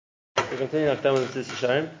We continue our time with Mitzvah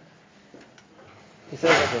Yesharim. He says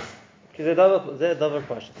like this: "Kizeh davar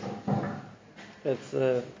pashut." It's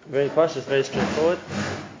very pashut, very straightforward.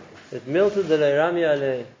 It milta de leirami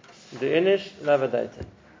ale de inish lavadaita.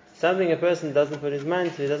 Something a person doesn't put his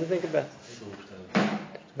mind to, he doesn't think about.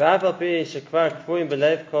 V'afal pi shekvar kfuim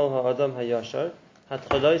belev kol ha'adam hayashar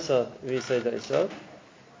hatcholoisa v'yisodaisa.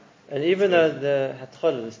 And even though the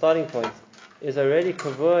hatchol, the starting point, is already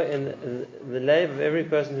kavur in the life of every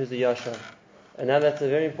person who's a yashar. And now that's a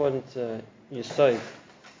very important yesod,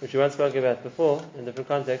 which we once spoke about before in different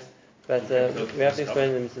contexts, but we have to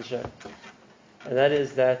explain the Mitzvah Yesharim. And that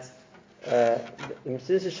is that the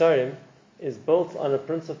Mitzvah Yesharim is built on a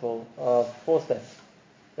principle of 4 steps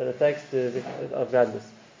that it takes of godless.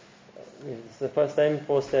 It's the first same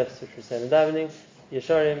 4 steps which we say in davening: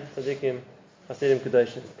 Yesharim, Tzadikim, Chasidim,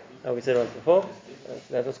 Kedoshim. Now we said it once before.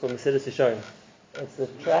 That's what's called Mesidus Yesharim. It's the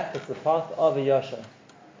track, it's the path of a Yashar.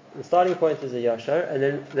 The starting point is a Yashar, and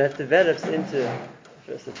then that develops into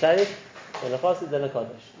first a Tzadik, then a Chassid, then a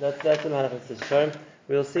Kaddish. That's the Mahalach of Mesidus Yesharim.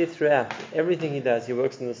 We'll see throughout everything he does, he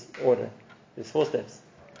works in this order. There's 4 steps.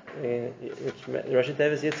 Which Rashi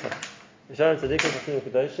Tev is Yitzchak. Yesharim, Tzadikim, Chasidim,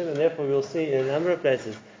 Kedoshim, and therefore we'll see in a number of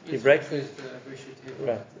places he breaks this.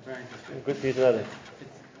 Right. Good for you to know that.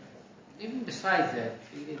 Even besides that,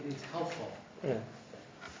 it's helpful. Yeah.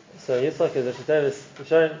 So Yitzchak is Rashi Tev is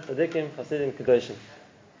Yesharim, Tzadikim, Chasidim, Kedoshim.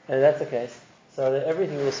 And that's the case. So that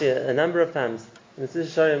everything we'll see a number of times. In the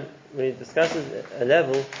Yesharim, when he discusses a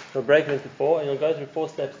level, he'll break it into 4, and he'll go through 4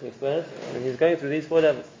 steps to explain it. And he's going through these 4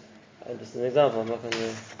 levels. Just an example, I'm not going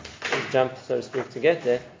to jump, so to speak, to get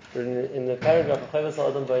there. But in the paragraph of Chovos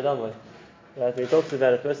Ha'adam Ba'olam, right, when he talks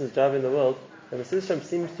about a person's job in the world, the Mesidus Yesharim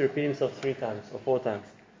seems to repeat himself 3 times or 4 times.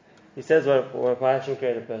 He says why Hashem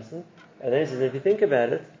created a person, and then he says, if you think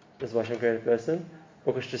about it, this is why Hashem created a person.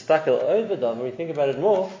 When you think about it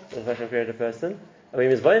more, this is why Hashem created a person. And when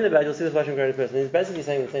he's about it, you'll see this is why Hashem created a person. And he's basically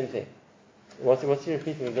saying the same thing. What's he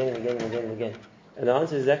repeating again and again and again and again? And the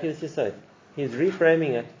answer is exactly this yesod. He's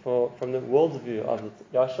reframing it from the world's view of the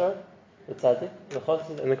Yashar, the Tzaddik, the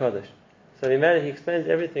Chassid, and the Kaddish. So in matter, he explains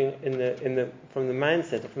everything from the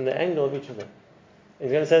mindset, or from the angle of each of them.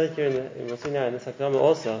 He's going to say that here we'll see now in this Hakdama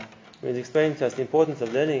also, when he's explaining to us the importance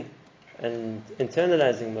of learning and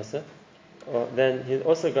internalizing Musa, then he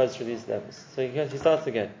also goes through these levels. So he starts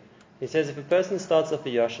again. He says if a person starts off a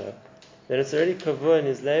Yashar, then it's already kavur in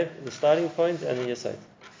his life, the starting point and the Yesod.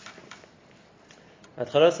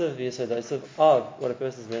 Atchalasav Yesod of what a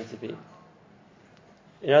person is meant to be.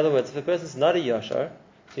 In other words, if a person is not a Yashar,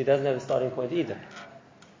 he doesn't have a starting point either.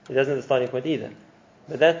 But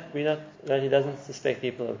that he doesn't suspect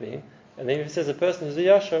people of being. And then if he says a person who's a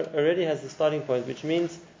Yashar already has the starting point, which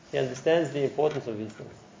means he understands the importance of these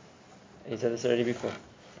things. He said this already before.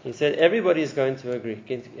 He said everybody is going to agree.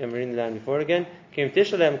 I'm reading the line before again. If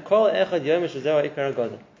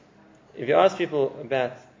you ask people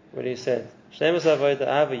about what he said,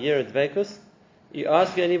 you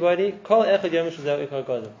ask anybody,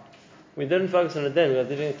 we didn't focus on it then, we are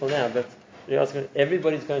doing it till now, but you ask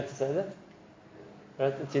everybody's going to say that.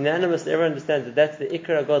 Right? It's unanimous, everyone understands that that's the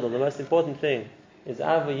Ikar HaGadol, the most important thing is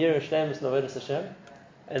Ava Yirah Shleimus Avodas Hashem,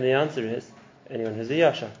 and the answer is anyone who's a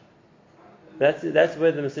Yashar. That's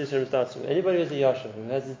where the Mesidus Yesharim starts from. Anybody who's a Yashar, who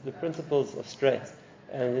has the principles of straight,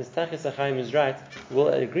 and his Tachlis HaChaim is right, will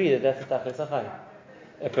agree that that's the Tachlis HaChaim.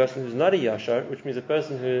 A person who's not a Yashar, which means a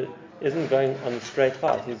person who isn't going on the straight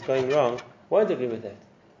path, who's going wrong, won't agree with that.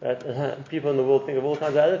 Right? People in the world think of all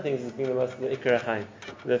kinds of other things as being the Ikar HaChaim.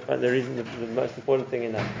 The reason, the most important thing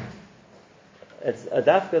in that. It's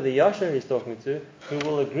Adafka, the Yashar he's talking to, who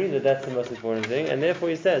will agree that that's the most important thing, and therefore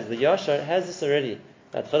he says, the Yashar has this already.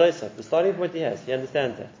 At Chalaisah, the starting point he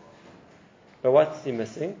understands that. But what's he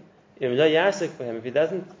missing? If he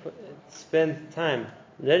doesn't spend time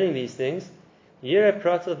learning these things, he will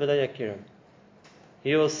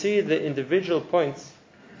see the individual points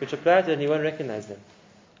which apply to it and he won't recognize them.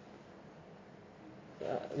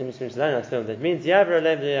 Let me finish the line, I'll explain what that means.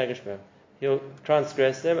 He'll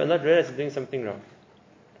transgress them and not realize he's doing something wrong.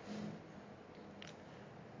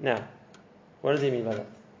 Now, what does he mean by that?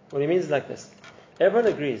 What he means is like this.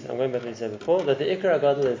 Everyone agrees, I'm going back to what he said before, that the Ikar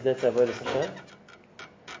HaGadol is Netz Avodas Hashem,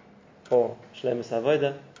 or Shleimus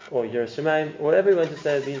Avodah, or Yiras Shamayim, or whatever you want to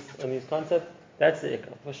say on these concepts, that's the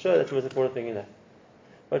Ikar. For sure, that's the most important thing in that.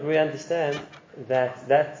 But we understand that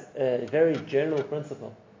that's a very general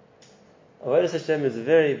principle. Avodas Hashem is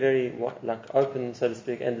very, very open, so to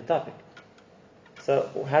speak, and the topic. So,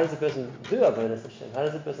 how does a person do Avodas Hashem? How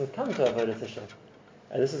does a person come to Avodas Hashem?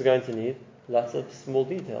 And this is going to need lots of small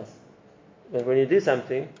details. But when you do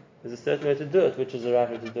something, there's a certain way to do it, which is the right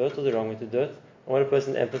way to do it or the wrong way to do it, what a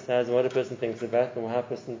person emphasizes, what a person thinks about, and how a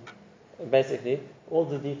person, basically, all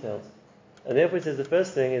the details. And therefore he says the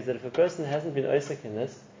first thing is that if a person hasn't been osek in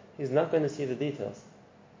this, he's not going to see the details.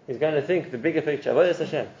 He's going to think the bigger picture. Avodas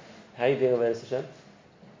Hashem. How are you doing Avodas Hashem?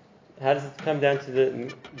 How does it come down to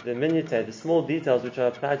the minutiae, the small details which are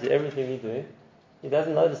applied to everything you're doing? He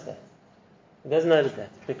doesn't notice that. He doesn't notice that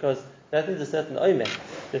because that is a certain oimek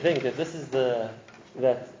to think that this is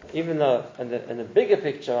that even though in the bigger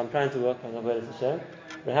picture I'm trying to work on Avodas Hashem,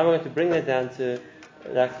 but how am I going to bring that down to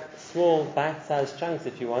like small bite-sized chunks,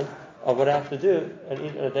 if you want, of what I have to do on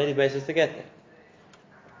a daily basis to get there.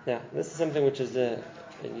 Now, this is something which is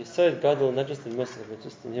Yesod Gadol, not just in Muslim, but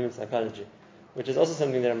just in human psychology, which is also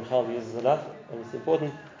something that Ramchal uses a lot, and it's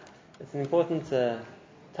important. It's an important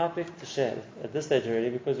topic to share at this stage already,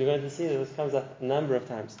 because we're going to see that this comes up a number of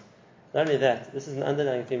times. Not only that, this is an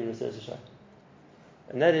underlying theme in Research Shah.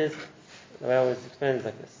 And that is, the way I always explain it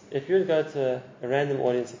like this. If you would go to a random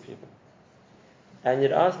audience of people, and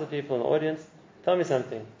you'd ask the people in the audience, tell me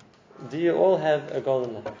something. Do you all have a goal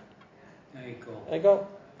in life? A goal.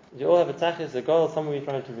 Do you all have a tachlis, a goal, somewhere you're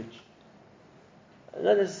trying to reach?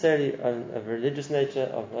 Not necessarily of religious nature,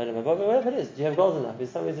 of whatever it is. Do you have goals in life? Is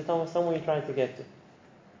it somewhere you're trying to get to?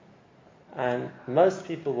 And most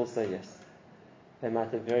people will say yes. They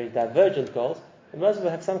might have very divergent goals, but most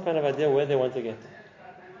people have some kind of idea where they want to get to.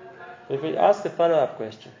 So if we ask a follow-up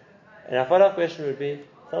question, and our follow-up question would be,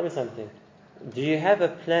 tell me something. Do you have a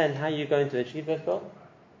plan how you're going to achieve that goal?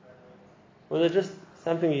 Or is it just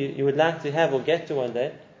something you would like to have or get to one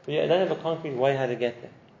day, but you don't have a concrete way how to get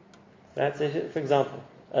there? Right? So, for example,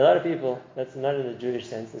 a lot of people, that's not in the Jewish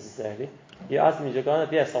sense necessarily, you ask them, is your goal?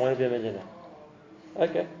 Yes, I want to be a millionaire.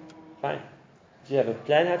 Okay, fine. Do you have a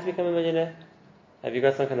plan how to become a millionaire? Have you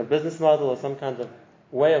got some kind of business model or some kind of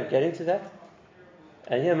way of getting to that?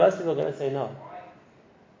 And here most people are going to say no.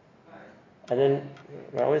 And then,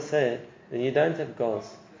 I always say, then you don't have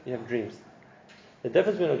goals, you have dreams. The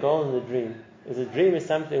difference between a goal and a dream is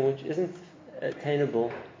something which isn't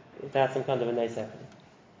attainable without some kind of a nace happening.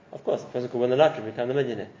 Of course, a person could win the lottery, become a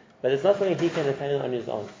millionaire. But it's not something he can attain on his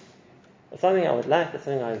own. It's something I would like, it's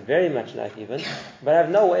something I very much like even, but I have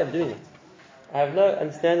no way of doing it. I have no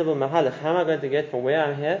understandable mahalach. How am I going to get from where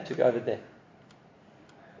I'm here to go over there?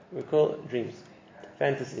 We call it dreams.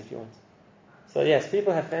 Fantasy, if you want. So yes,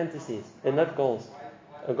 people have fantasies. They're not goals.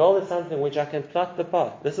 A goal is something which I can plot the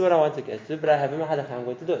path. This is what I want to get to, but I have a mahalach how I'm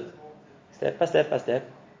going to do it. Step by step by step.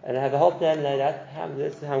 And I have a whole plan laid out.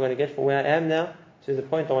 This is how I'm going to get from where I am now to the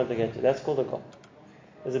point I want to get to. That's called a goal.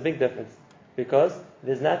 There's a big difference. Because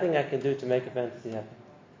there's nothing I can do to make a fantasy happen.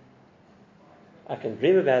 I can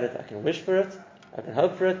dream about it, I can wish for it, I can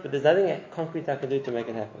hope for it, but there's nothing concrete I can do to make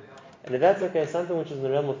it happen. And if that's okay, something which is in the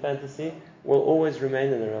realm of fantasy will always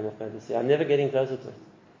remain in the realm of fantasy. I'm never getting closer to it.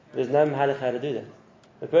 There's no mahalach how to do that.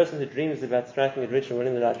 The person who dreams about striking it rich and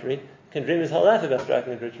winning the lottery can dream his whole life about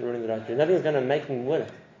striking it rich and winning the lottery. Nothing's going to make him win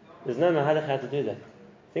it. There's no mahalach how to do that.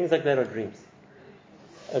 Things like that are dreams.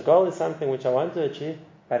 A goal is something which I want to achieve,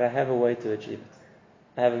 but I have a way to achieve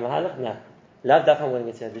it. I have a mahalach now. Lav daf I'm going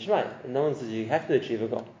to get Yad No one says you have to achieve a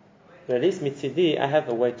goal. But at least mitzidi, I have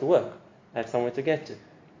a way to work. I have somewhere to get to.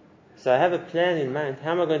 So I have a plan in mind.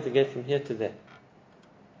 How am I going to get from here to there?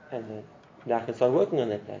 And then now I can start working on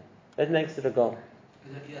that plan. That makes it a goal.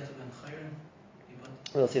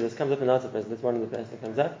 We'll see, this comes up in lots of places. That's one of the places that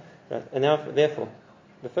comes up. Right. And now, therefore,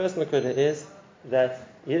 the first nakuda is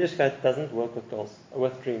that Yiddishkeit doesn't work with goals, or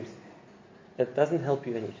with dreams. It doesn't help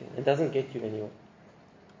you anything. It doesn't get you anywhere.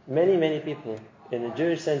 Many people, in a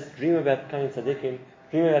Jewish sense, dream about becoming tzaddikim,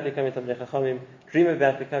 dream about becoming tamdei chachamim, dream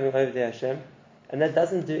about becoming ovdei Hashem, and that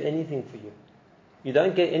doesn't do anything for you. You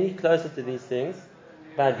don't get any closer to these things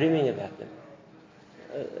by dreaming about them.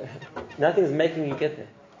 Nothing's making you get there.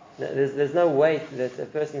 There's no weight that a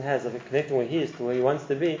person has of connecting where he is to where he wants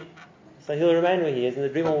to be. So he'll remain where he is, and the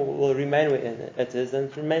dream will remain where it is,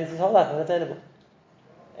 and it remains his whole life unattainable.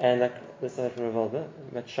 And like this is from Revolver,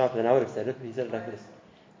 much sharper than I would have said it, but he said it like this.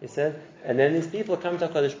 He said, and then these people come to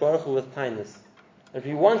HaKadosh Baruch Hu with kindness. If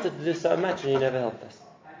you wanted to do so much and you never helped us.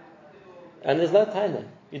 And there's no kindness.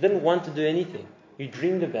 You didn't want to do anything. You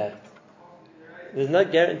dreamed about it. There's no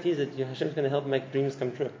guarantees that Hashem's going to help make dreams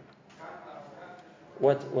come true.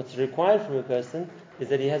 What's required from a person is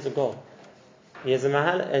that he has a goal. He has a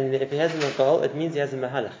mahal, and if he has a goal, it means he has a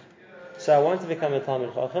mahalach. So I want to become a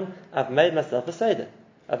Talmid Chacham. I've made myself a Seder.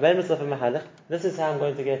 I've made myself a mahalach. This is how I'm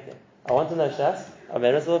going to get there. I want to know Shas. I've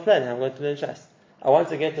made myself a plan how I'm going to learn Shas. I want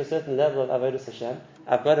to get to a certain level of Avodas Hashem.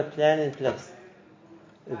 I've got a plan in place.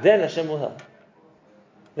 Then Hashem will help.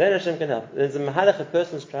 Then Hashem can help. There's a mahalach a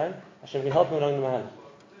person's trying. Hashem can help him along the mahalach.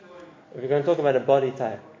 If we're going to talk about a body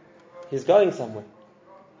type, He's going somewhere.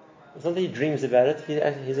 It's not that he dreams about it,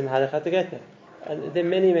 he's a mahalach to get there. And there are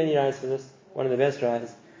many, many rides for this. One of the best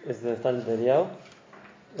rides is the Tanit Eliyahu.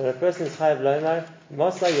 When a person is chayav loymar,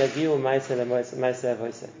 mosla yagiu ma'aseh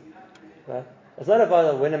avoiseh. Right? It's not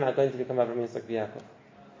about when am I going to become Avraham Yitzchak Yaakov.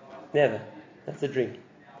 Never. That's a dream.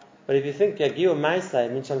 But if you think yagiu ma'aseh,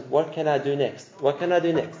 it means what can I do next? What can I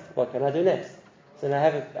do next? What can I do next? So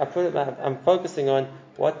now I'm focusing on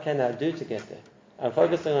what can I do to get there. I'm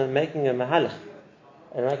focusing on making a mahalach.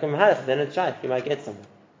 And like a mahalach, then it's shaykh, you might get somewhere.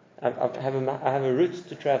 I have a route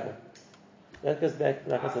to travel. That goes back,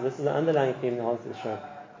 like I said, this is the underlying theme in the whole of the show.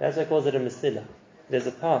 That's why it calls it a mesilah. There's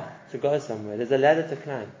a path to go somewhere. There's a ladder to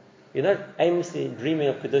climb. You're not aimlessly dreaming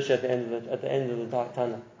of kedusha at the end of the dark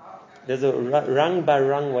tunnel. There's a rung by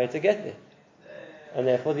rung way to get there. And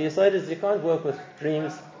therefore the yesod is you can't work with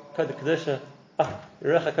dreams, kedusha,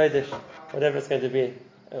 ruach hakodesh, whatever it's going to be.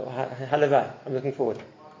 Halavai, I'm looking forward.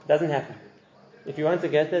 It doesn't happen. If you want to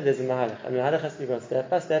get there, there's a mahalach. And the mahalach has to be gone step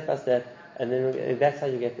by step by step, and then that's how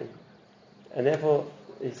you get there. And therefore,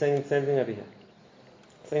 he's saying the same thing over here.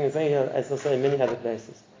 Saying here, as also in many other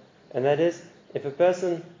places. And that is, if a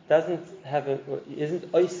person isn't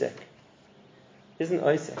oisek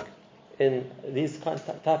in these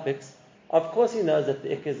topics, of course he knows that the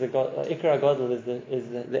ikra gadol is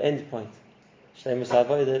the end point. Shleimus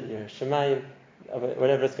avodah, Yerushalayim,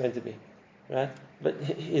 whatever it's going to be. Right? But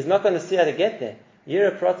he's not going to see how to get there.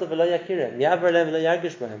 You're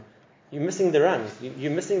missing the rungs.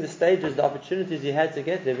 You're missing the stages, the opportunities you had to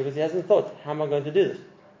get there because he hasn't thought, how am I going to do this?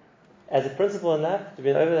 As a principle in life, to be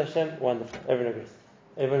an Oved Hashem, wonderful. Everyone agrees.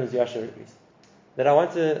 Everyone who's Yashar agrees. That I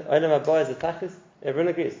want to Olam Haba as a Tachlis, everyone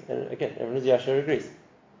agrees. And again, everyone who's Yashar agrees.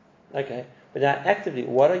 Okay. But now actively,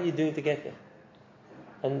 what are you doing to get there?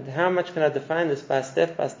 And how much can I define this by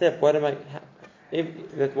step? What am I...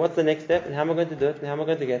 what's the next step, and how am I going to do it, and how am I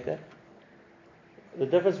going to get there? The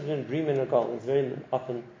difference between a dream and a goal is very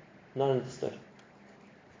often not understood.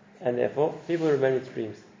 And therefore, people remain with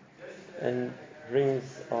dreams. And dreams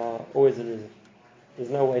are always elusive. There's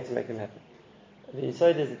no way to make them happen. The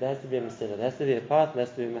yesod is that there has to be a mesilah, there has to be a path, there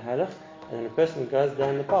has to be a mahalach, and when a person goes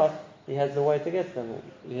down the path, he has the way to get somewhere.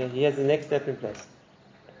 He has the next step in place.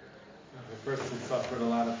 The person suffered a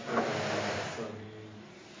lot of pain, so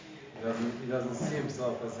he doesn't see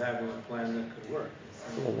himself as having a plan that could work.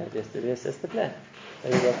 Well, that has to be assess the plan.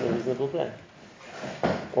 Maybe that's a reasonable plan.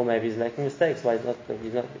 Or maybe he's making mistakes, why the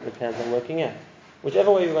plan's not working out.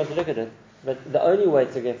 Whichever way you're going to look at it, but the only way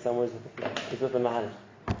to get somewhere is with the plan, is with the mahalach.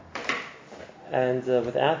 And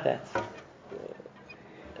without that,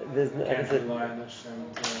 there's no... Can't rely on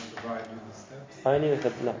Hashem to provide you the steps? Only with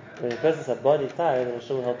when a person's body tired, then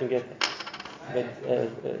Hashem will help him get there. But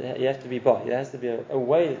you have to be bought. There has to be a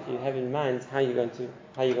way that you have in mind how you're going to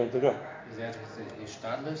grow. Is that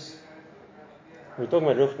ishtadlus? We're talking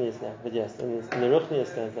about ruchnius now, but yes, in the ruchnius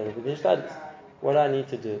sense, but the ishtadlus, what I need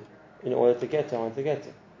to do in order to get to, I want to get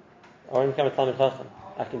to. I want to become a Talmid Chacham.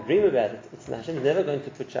 I can dream about it. Hashem is never going to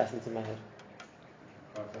put shas into my head.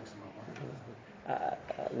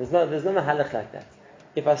 There's no mahalach like that.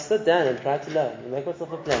 If I sit down and try to learn and make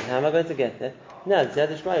myself a plan, how am I going to get there? No, the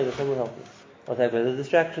Ziyad Ishmael, Hashem will help me. I'll take away the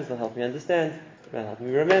distractions, will help me understand, will help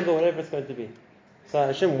me remember, whatever it's going to be. So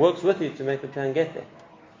Hashem works with you to make the plan get there.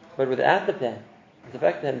 But without the plan, the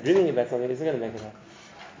fact that I'm dreaming about something isn't going to make it happen.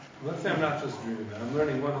 Let's say I'm not just dreaming, I'm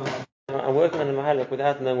learning one on I'm working on the mahalach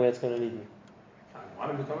without knowing where it's going to lead me. I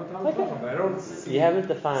want to become a Talmid Chacham, but I don't see you haven't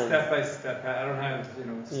defined step by step. I don't have,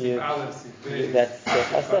 Steve Aleph, Steve Beis. That's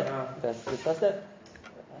step by step. That's step by step.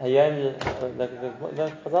 The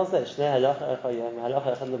Chazal says,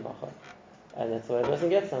 and that's why it doesn't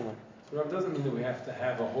get somewhere. So it doesn't mean that we have to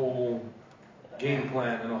have a whole game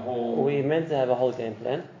plan and a whole... We meant to have a whole game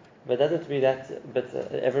plan, but it doesn't mean that. But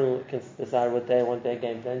everyone can decide what they want their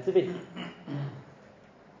game plan to be.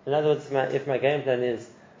 In other words, if my game plan is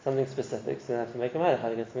something specific, so I have to make a matter how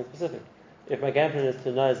to get something specific. If my game plan is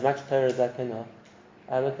to know as much Torah as I can know,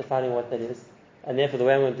 I'm not defining what that is, and therefore the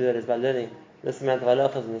way I'm going to do that is by learning this amount of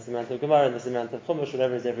halachas and this amount of Gemara and this amount of Chumash,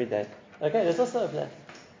 whatever is every day. Okay, that's also a plan.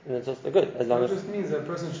 And it's also good, as long as... It just means that a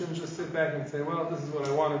person shouldn't just sit back and say, well, this is what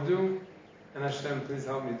I want to do, and Hashem, please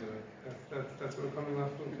help me do it. That's what we're coming off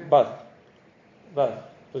to, okay?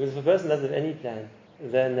 But, because if a person doesn't have any plan,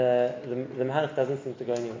 then the mahalach doesn't seem to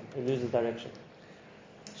go anywhere. It loses direction.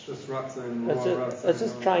 It's just ratza and it's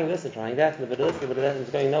just trying this and trying that, and a bit of this, and a bit of that, and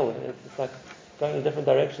it's going nowhere. It's like going in different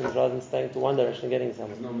directions rather than staying to one direction and getting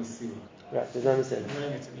somewhere. There's no mesilah. Right, there's no mesilah. I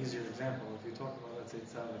think it's an easier example. If you talk about, let's say,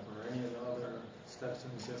 tzaddik or any of the other steps in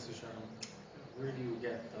the Siyas Hashem, where do you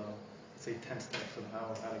get the, let's say, 10 steps of how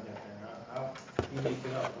to get there? make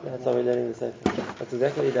it up. That's how we're learning the same thing. That's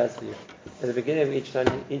exactly what he does for you. At the beginning of each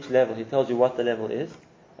time, each level, he tells you what the level is,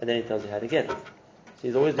 and then he tells you how to get it. So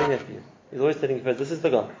he's always doing that for you. He's always telling you first, this is the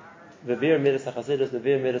goal. V'vir midas ha'chasidus,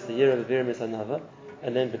 v'vir midas ha'yira, v'vir midas ha'nava,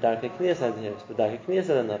 and then v'darkei kniyas ha'yiris, v'darkei kniyas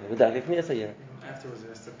ha'nava, v'darkei kniyas ha'yira. Afterwards, it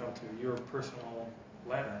has to come to your personal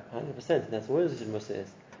ladder. 100%. And that's what Rosh Musa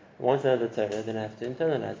is. Once I know the Torah, then I have to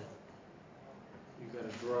internalize it. You got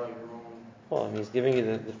to draw your own. Well, I mean, he's giving you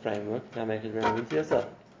the framework, now make it relevant to yourself.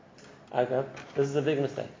 Okay? This is a big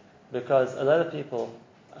mistake. Because a lot of people,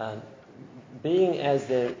 being as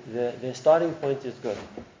their starting point is good,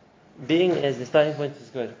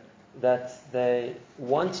 that they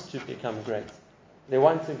want to become great. They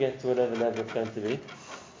want to get to whatever level it's going to be,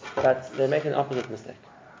 but they make an opposite mistake.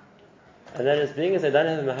 And that is, being as they don't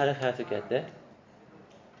have a mahalach how to get there,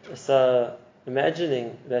 so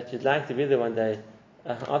imagining that you'd like to be there one day,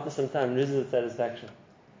 after some time loses its satisfaction.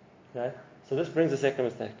 Right? So this brings a second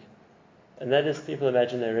mistake. And that is, people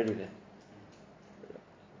imagine they're already there.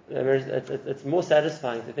 It's more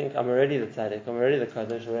satisfying to think, I'm already the tzaddik, I'm already the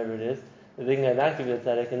kaddish, or whatever it is, than thinking I'd like to be the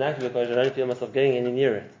tzaddik, and like to be the kaddish, I don't feel myself getting any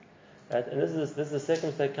nearer it. Right? And this is the second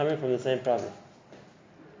mistake coming from the same problem.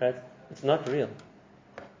 Right? It's not real.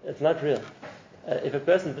 It's not real. If a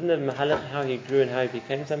person didn't have mahalach how he grew and how he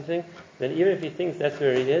became something, then even if he thinks that's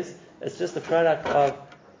where he is, it's just a product of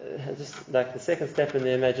just like the second step in the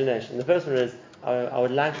imagination. The first one is, I would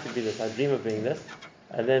like to be this, I dream of being this,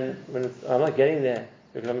 and then when I'm not getting there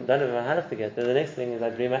because I don't have mahalach to get there, the next thing is I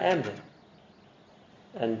dream I am there.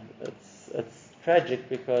 And it's tragic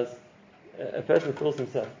because a person fools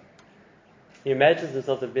himself. He imagines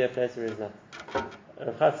himself to be a place where he's not.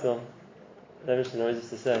 Chatzkel Levinstein always used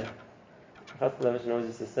to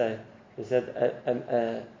say, he said,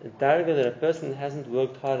 a darga that a person hasn't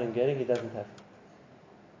worked hard in getting, he doesn't have.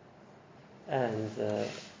 And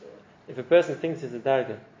if a person thinks he's a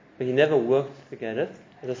darga, but he never worked to get it,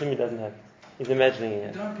 it's assuming he doesn't have it. He's imagining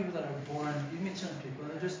it. There are people that are born, you meet some people,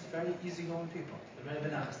 they're just very easygoing people. They're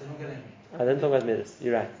very benachas, they don't get angry. I don't talk about midas.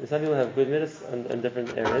 You're right. Some people have good midas in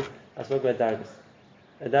different areas. I spoke about dargas.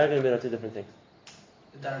 A darga and a midah are two different things.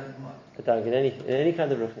 The darga in what? A darga in any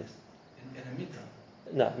kind of ruchnis. In a midah.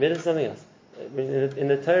 No, midas is something else. In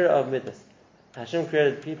the Torah of midas, Hashem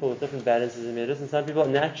created people with different balances in midas, and some people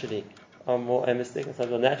naturally are more emistic, and some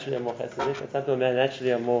people naturally are more chassidic, and some people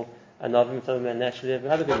naturally are more anavim, and some people naturally have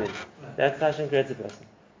other good midas. That's how Hashem creates a person.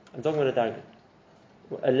 I'm talking about a darga.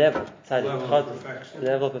 A level, level of perfection.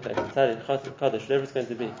 Level of perfection. Kaddish, whatever it's going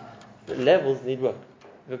to be. The levels need work.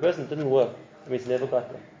 If a person didn't work, it means he never got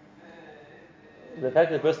there. The fact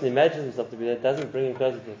that a person imagines himself to be there doesn't bring him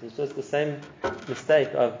closer to it. It's just the same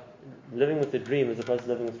mistake of living with a dream as opposed to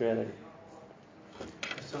living with reality.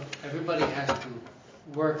 So everybody has to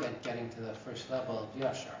work at getting to the first level of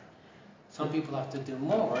Yashar. Some people have to do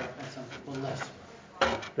more work and some people less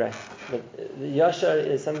work. Right. But the Yashar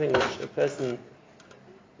is something which a person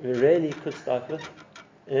really could start with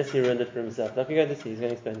unless he ruined it for himself. Like we're going to see, he's going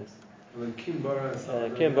to explain this. Kim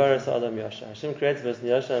Baras Adam Yashar. Hashem creates a person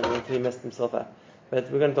Yashar until he messed himself up. But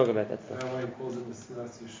we're going to talk about that stuff. That's why he calls it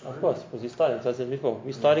Mesilas Yesharim. Of course, because he's starting. So I said before,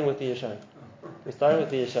 we're starting with the Yashar. We're starting with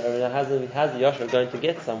the Yashar. And how's the Yashar going to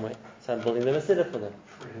get somewhere? So I'm building them a siddha for them.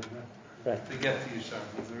 Right. To get to Yeshar,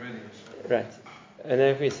 it's already Yeshar. Right. And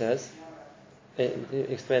then he says,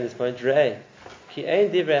 to explain this point, Re'eh, ki ein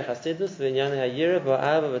divrei chasidus v'inyan ha'yira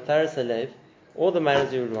v'a'ava v'taras halev, all the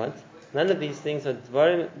matters you would want, none of these things are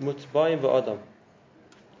dvarim mutba'im v'odam,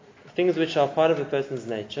 things which are part of a person's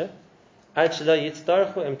nature, that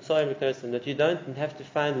you don't have to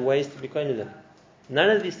find ways to be kohen them. None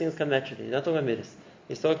of these things come naturally. He's not talking about midas.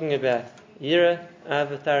 He's talking about yira,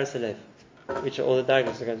 ava, taras halev, which are all the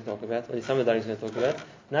dargos are going to talk about, or some of the dargos are going to talk about.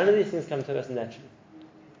 None of these things come to a person naturally.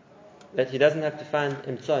 That he doesn't have to find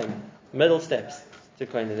imtsoim, middle steps to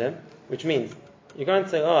kohen them, which means you can't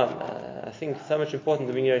say, I think it's so much important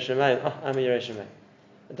to be Yerei Shemayim. I'm a Yerei Shemayim.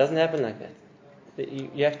 It doesn't happen like that.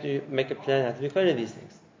 You have to make a plan how to be kohen these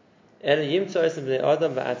things. It's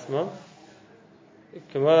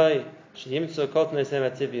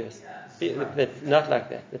not like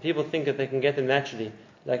that. The people think that they can get them naturally,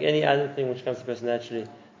 like any other thing which comes to a person naturally,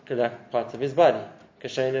 like parts of his body.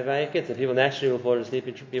 The people naturally will fall asleep,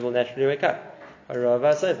 people naturally wake up.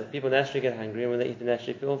 People naturally get hungry, and when they eat, they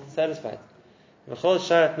naturally feel satisfied.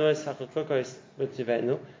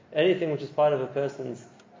 Anything which is part of a person's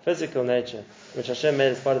physical nature, which Hashem made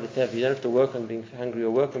as part of the teva, you don't have to work on being hungry or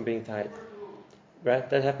work on being tired. Right?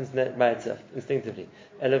 That happens by itself, instinctively.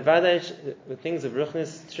 The things of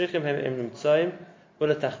ruchnis,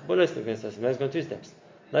 there's gone two steps.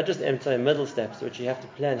 not just emtzai middle steps, which you have to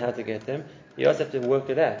plan how to get them. You also have to work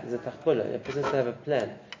it out. There's a tachpula. A person has to have a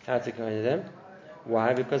plan how to go into them.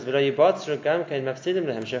 Why? Because there's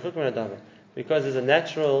a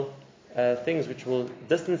natural things which will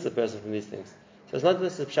distance a person from these things. So it's not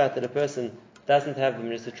just a pshat that a person doesn't have them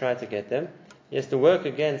just to try to get them. He has to work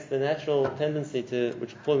against the natural tendency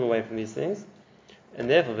which will pull him away from these things. And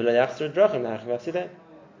therefore, they will have to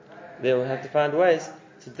find ways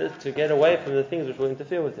to get away from the things which will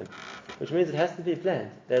interfere with him. Which means it has to be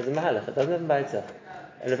planned. There's a mahalach. It doesn't happen by itself.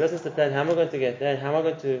 And the person has to plan, how am I going to get there, and how am I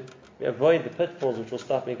going to avoid the pitfalls which will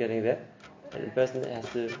stop me getting there. And the person has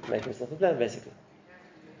to make himself a plan, basically.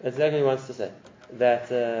 That's exactly what he wants to say. That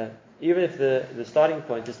even if the starting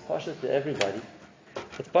point is partial to everybody,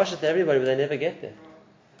 it's partial to everybody, but they never get there.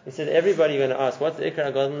 Instead, everybody you're going to ask, what's the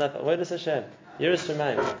Ikar HaGadol in life? Avodas Hashem. Yiras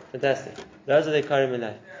Shamayim. Fantastic. Those are the Ikarim in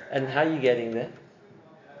life. And how are you getting there?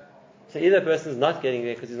 So either a person is not getting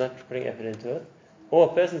there because he's not putting effort into it, or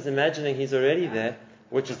a person is imagining he's already there,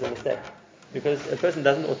 which is a mistake. Because a person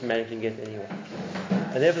doesn't automatically get anywhere.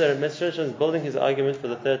 And therefore the administration is building his argument for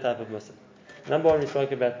the third type of Musa. Number one, we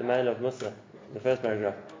spoke about the mail of Musa, the first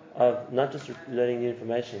paragraph, of not just learning the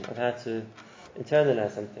information, of how to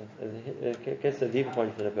internalize something. It gets to a deeper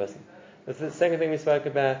point for the person. The second thing we spoke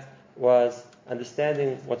about was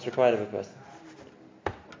understanding what's required of a person.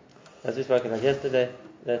 As we spoke about yesterday,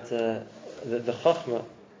 that the chokhmah,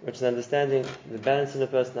 which is understanding the balance in a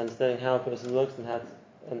person, understanding how a person looks, and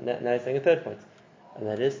now he's saying a third point, and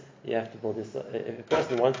that is you have to build this. If a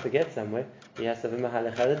person wants to get somewhere, he has to have a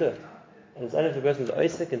mahalach how to do it. And it's only if a person is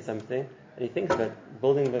oisik in something and he thinks about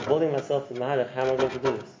building myself to mahalach, how am I going to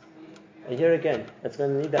do this? And here again, it's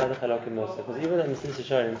going to need the other halakim also, because even the Mesillas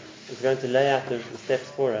Yesharim is going to lay out the steps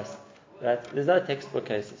for us. Right? There's no textbook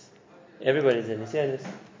cases. Everybody's there nisyanis,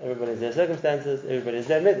 everybody's there circumstances, everybody's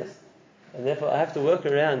there midas. And therefore I have to work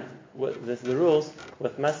around the rules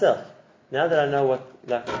with myself. Now that I know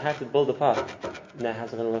how to build a path, now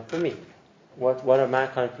how's it going to work for me? What are my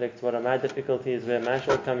conflicts? What are my difficulties? Where are my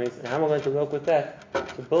shortcomings? And how am I going to work with that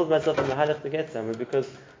to build myself a mahalach to get somewhere? Because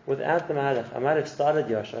without the mahalach, I might have started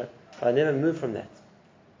Yashar, but I never moved from that.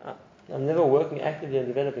 I'm never working actively on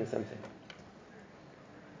developing something.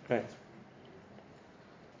 Great.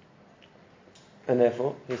 And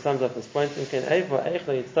therefore, he sums up this point.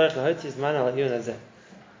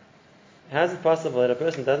 How is it possible that a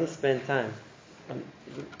person doesn't spend time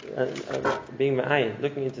being ma'ayin,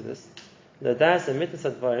 looking into this? To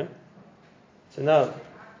know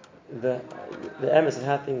the emes of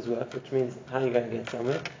how things work, which means how you're going to get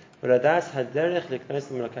somewhere.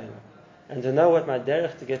 And to know what my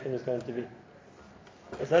derech to get them is going to be.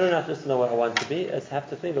 It's not enough just to know what I want to be, it's have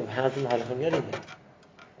to think of how's the mahalach I'm getting there.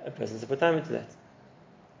 A person has to put time into that.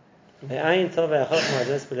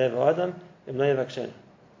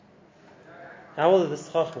 How will this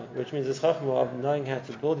chokhmah, which means this chokhmah of knowing how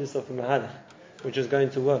to build yourself a mahalach, which is going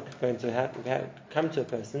to work, going to come to a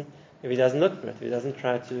person, if he doesn't look for it, if he doesn't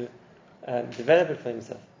try to develop it for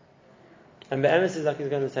himself. And Be'emes is like he's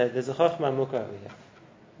going to say, there's a chokhmah mukha over here.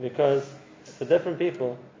 Because for different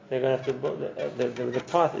people, they're going to have to build, the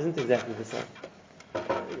path isn't exactly the same.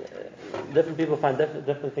 Different people find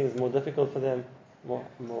different things more difficult for them, more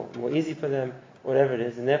easy for them, whatever it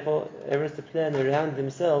is, and therefore everyone has to plan around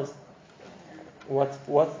themselves what's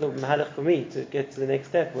the mahalach for me to get to the next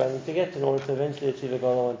step, where I need to get in order to eventually achieve a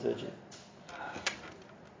goal I want to achieve.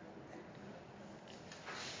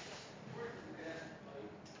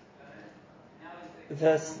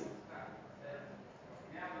 That's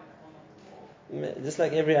just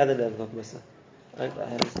like every other level of Musa.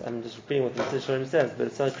 I'm just repeating what the Mesillas Yesharim says, but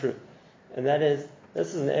it's so true. And that is,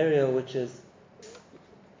 this is an area which is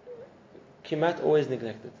kimat always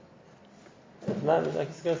neglected. Like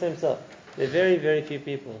he's going to say himself, there are very, very few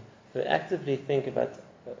people who actively think about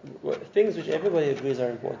things which everybody agrees are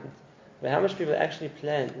important. But how much people actually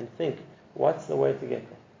plan and think, what's the way to get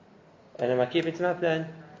there? And am I keeping to my plan?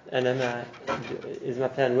 And is my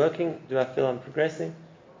plan working? Do I feel I'm progressing?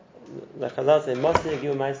 Like Chazal say,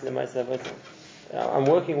 I'm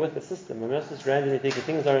working with the system. I'm not just randomly thinking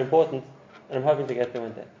things are important and I'm hoping to get there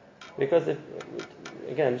one day. Because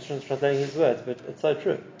again, I'm just translating his words, but it's so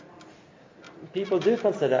true. People do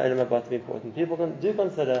consider Olam Haba to be important. People do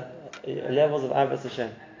consider levels of Avos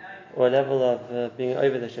Hashem or a level of being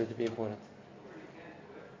over Hashem to be important.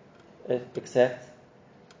 Except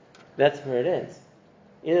that's where it ends.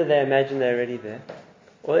 Either they imagine they're already there,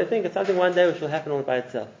 or they think it's something one day which will happen all by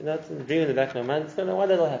itself. It's a dream in the back of my mind. It's going to one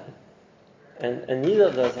day it'll happen, and neither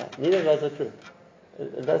of those are true.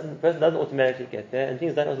 The person doesn't automatically get there, and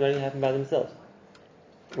things don't automatically happen by themselves.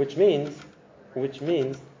 Which means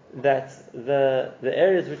that the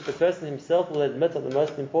areas which the person himself will admit are the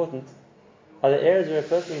most important are the areas where a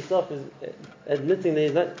person himself is admitting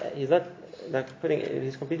that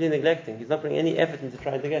he's completely neglecting, he's not putting any effort into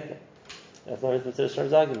trying to get there. That's not Mr.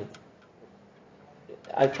 Sham's argument.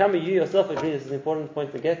 You yourself agree this is an important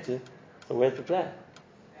point to get to, so where's the plan?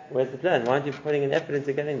 Where's the plan? Why aren't you putting an effort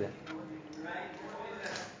into getting there?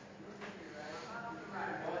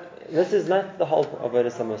 This is not the whole of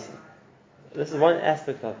Avodas HaMussar. This is one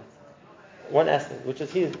aspect of it. One aspect, which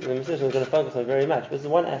is the musician is going to focus on very much. This is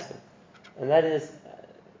one aspect. And that is,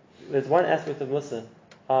 there's one aspect of Mussar,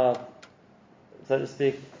 so to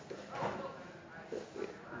speak,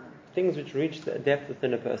 things which reach the depth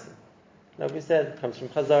within a person. Like we said, it comes from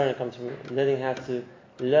Chazar, and it comes from learning how to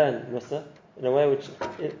learn Mussar in a way which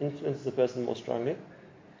influences the person more strongly.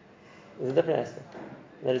 There's a different aspect.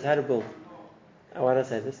 That is how to build. Why did I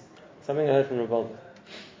say this? Something I heard from Revolver.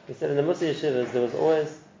 He said in the Mussar yeshivas there was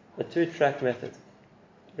always a 2-track method,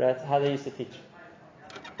 right? How they used to teach.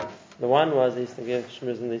 The one was they used to give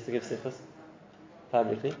shmuzim, they used to give sichos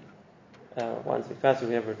publicly, once week, twice week,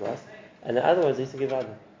 whatever it was, and the other was they used to give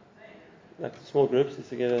adon. Like small groups used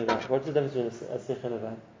to give adon. What's the difference between a sicha and a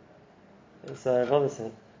vad? And so Revolver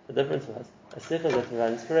said the difference was a sicha is to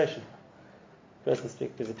provide inspiration. The person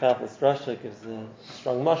speaks, gives a powerful structure, gives a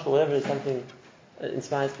strong mashal, whatever it is, something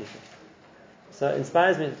inspires people. So it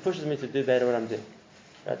inspires me, it pushes me to do better what I'm doing.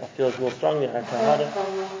 Right? I feel it more strongly, I try harder.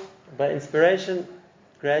 But inspiration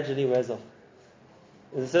gradually wears off.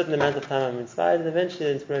 There's a certain amount of time I'm inspired, and eventually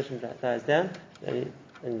the inspiration dies down, and you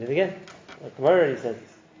do it again. Like Gemara already says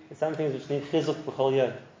this. There's some things which need chizuk b'chol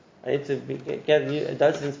yom. I need to get new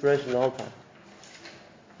dose of inspiration the whole time.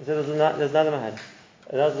 He said there's another mahad.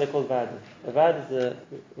 And that's what they call vad. A vad is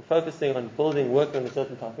we're focusing on building, working on a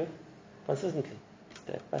certain topic consistently,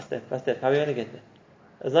 step by step by step. How are we going to get there?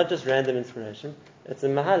 It's not just random inspiration. It's a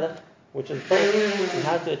mahalach which is built on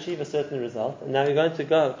how to achieve a certain result. And now we're going to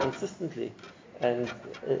go consistently and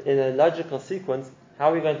in a logical sequence.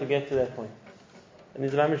 How are we going to get to that point? And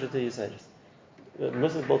these are two usages. The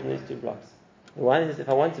Mussar is built on these 2 blocks. The one is if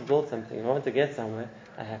I want to build something, if I want to get somewhere,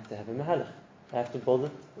 I have to have a mahalach. I have to build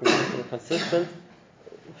it in a consistent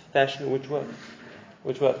fashion which works.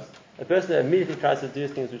 A person that immediately tries to do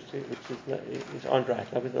things which aren't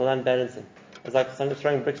right, like with unbalancing. It's like someone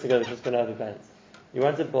throwing bricks together, it's just going to overbalance. You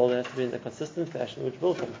want to build, it has to be in a consistent fashion which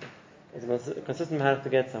builds something. It's a consistent manner to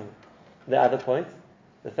get somewhere. The other point,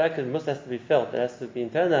 the fact that it must has to be felt, it has to be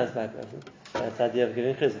internalized by a person. That's the idea of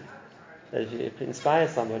giving chizuk. That if you inspire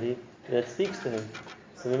somebody, and it speaks to him.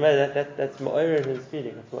 So remember that's ma'or in his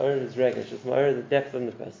feeling, that's ma'or in his regesh, it's ma'or in the depth of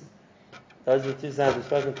the person. Those are the 2 sides we've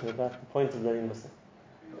spoken to about the point of learning Mussar.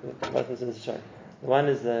 The one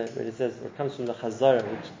is where it says what comes from the chazara,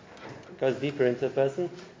 which goes deeper into a person,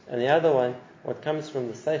 and the other one, what comes from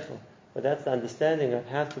the seichel, but that's the understanding of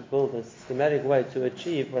how to build a systematic way to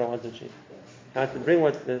achieve what I want to achieve. How to bring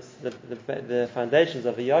the foundations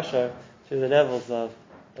of a yashar to the levels of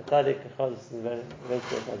a tzaddik, a chodis, and very, very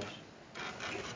clear